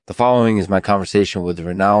The following is my conversation with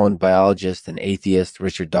renowned biologist and atheist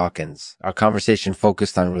Richard Dawkins. Our conversation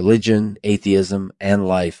focused on religion, atheism, and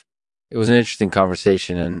life. It was an interesting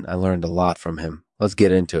conversation, and I learned a lot from him. Let's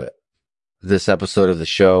get into it. This episode of the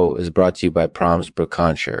show is brought to you by Proms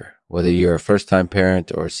Broconsure. Whether you're a first-time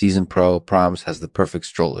parent or a seasoned pro, Proms has the perfect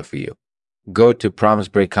stroller for you. Go to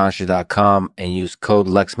promsbroconsure.com and use code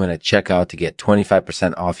Lexman at checkout to get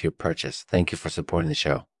 25% off your purchase. Thank you for supporting the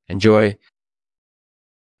show. Enjoy.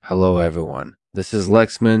 Hello, everyone. This is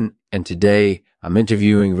Lexman, and today I'm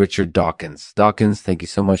interviewing Richard Dawkins. Dawkins, thank you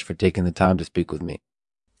so much for taking the time to speak with me.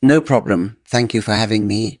 No problem. Thank you for having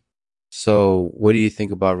me. So, what do you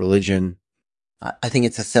think about religion? I think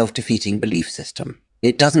it's a self-defeating belief system.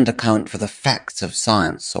 It doesn't account for the facts of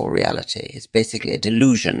science or reality. It's basically a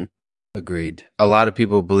delusion. Agreed. A lot of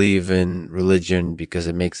people believe in religion because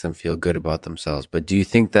it makes them feel good about themselves. But do you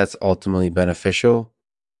think that's ultimately beneficial?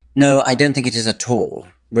 No, I don't think it is at all.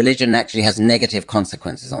 Religion actually has negative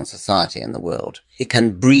consequences on society and the world. It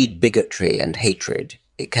can breed bigotry and hatred.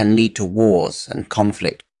 It can lead to wars and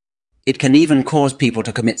conflict. It can even cause people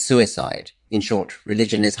to commit suicide. In short,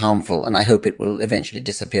 religion is harmful, and I hope it will eventually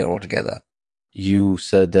disappear altogether. You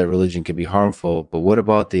said that religion can be harmful, but what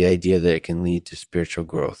about the idea that it can lead to spiritual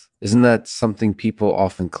growth? Isn't that something people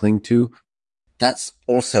often cling to? That's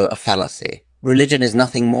also a fallacy. Religion is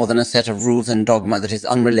nothing more than a set of rules and dogma that is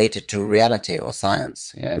unrelated to reality or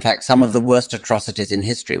science. In fact, some of the worst atrocities in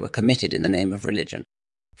history were committed in the name of religion.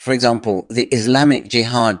 For example, the Islamic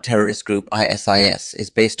Jihad terrorist group ISIS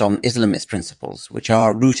is based on Islamist principles, which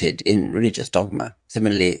are rooted in religious dogma.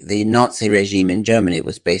 Similarly, the Nazi regime in Germany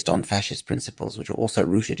was based on fascist principles, which are also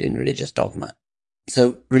rooted in religious dogma.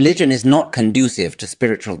 So religion is not conducive to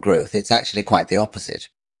spiritual growth. It's actually quite the opposite.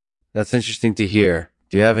 That's interesting to hear.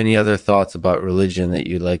 Do you have any other thoughts about religion that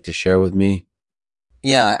you'd like to share with me?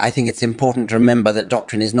 Yeah, I think it's important to remember that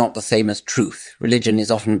doctrine is not the same as truth. Religion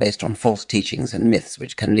is often based on false teachings and myths,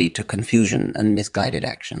 which can lead to confusion and misguided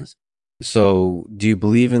actions. So, do you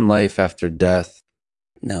believe in life after death?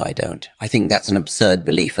 No, I don't. I think that's an absurd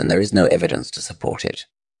belief, and there is no evidence to support it.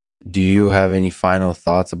 Do you have any final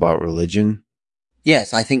thoughts about religion?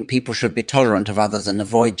 Yes, I think people should be tolerant of others and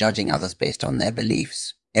avoid judging others based on their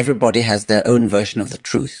beliefs. Everybody has their own version of the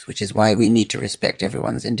truth, which is why we need to respect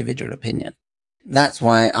everyone's individual opinion. That's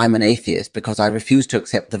why I'm an atheist, because I refuse to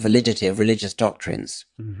accept the validity of religious doctrines.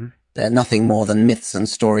 They're nothing more than myths and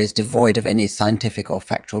stories devoid of any scientific or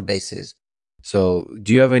factual basis. So,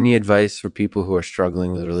 do you have any advice for people who are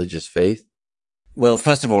struggling with religious faith? Well,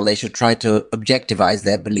 first of all, they should try to objectivize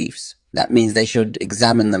their beliefs. That means they should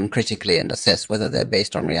examine them critically and assess whether they're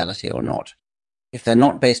based on reality or not. If they're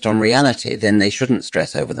not based on reality, then they shouldn't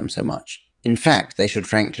stress over them so much. In fact, they should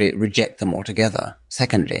frankly reject them altogether.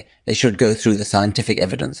 Secondly, they should go through the scientific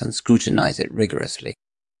evidence and scrutinize it rigorously.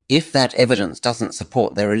 If that evidence doesn't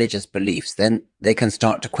support their religious beliefs, then they can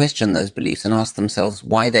start to question those beliefs and ask themselves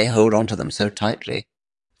why they hold on to them so tightly.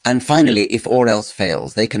 And finally, if all else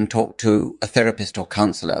fails, they can talk to a therapist or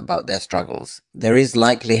counselor about their struggles. There is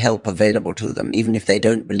likely help available to them, even if they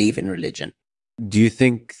don't believe in religion. Do you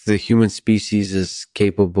think the human species is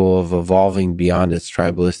capable of evolving beyond its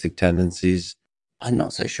tribalistic tendencies? I'm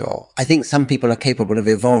not so sure. I think some people are capable of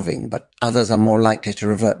evolving, but others are more likely to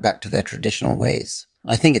revert back to their traditional ways.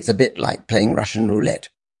 I think it's a bit like playing Russian roulette.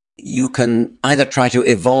 You can either try to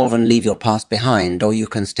evolve and leave your past behind, or you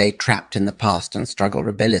can stay trapped in the past and struggle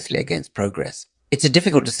rebelliously against progress. It's a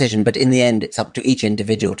difficult decision, but in the end, it's up to each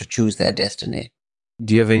individual to choose their destiny.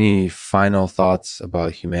 Do you have any final thoughts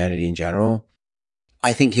about humanity in general?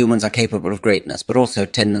 I think humans are capable of greatness, but also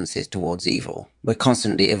tendencies towards evil. We're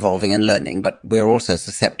constantly evolving and learning, but we're also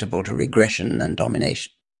susceptible to regression and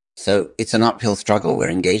domination. So it's an uphill struggle we're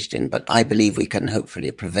engaged in, but I believe we can hopefully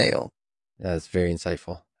prevail. That's very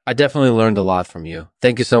insightful. I definitely learned a lot from you.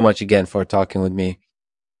 Thank you so much again for talking with me.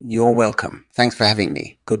 You're welcome. Thanks for having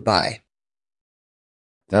me. Goodbye.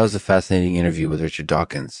 That was a fascinating interview with Richard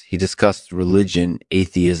Dawkins. He discussed religion,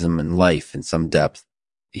 atheism, and life in some depth.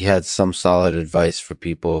 He had some solid advice for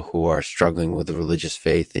people who are struggling with the religious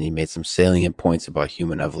faith, and he made some salient points about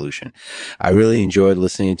human evolution. I really enjoyed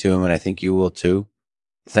listening to him, and I think you will too.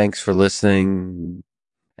 Thanks for listening.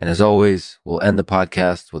 And as always, we'll end the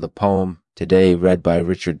podcast with a poem, today read by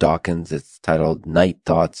Richard Dawkins. It's titled Night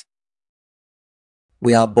Thoughts.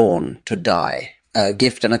 We are born to die, a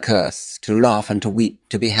gift and a curse, to laugh and to weep,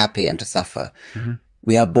 to be happy and to suffer.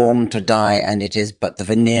 We are born to die, and it is but the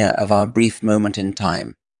veneer of our brief moment in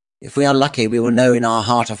time. If we are lucky, we will know in our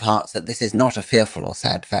heart of hearts that this is not a fearful or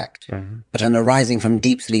sad fact, but an arising from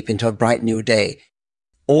deep sleep into a bright new day.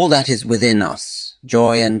 all that is within us,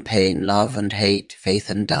 joy and pain, love and hate, faith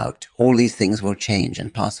and doubt, all these things will change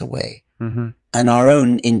and pass away. Mm-hmm. And our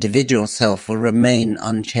own individual self will remain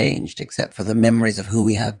unchanged except for the memories of who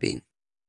we have been.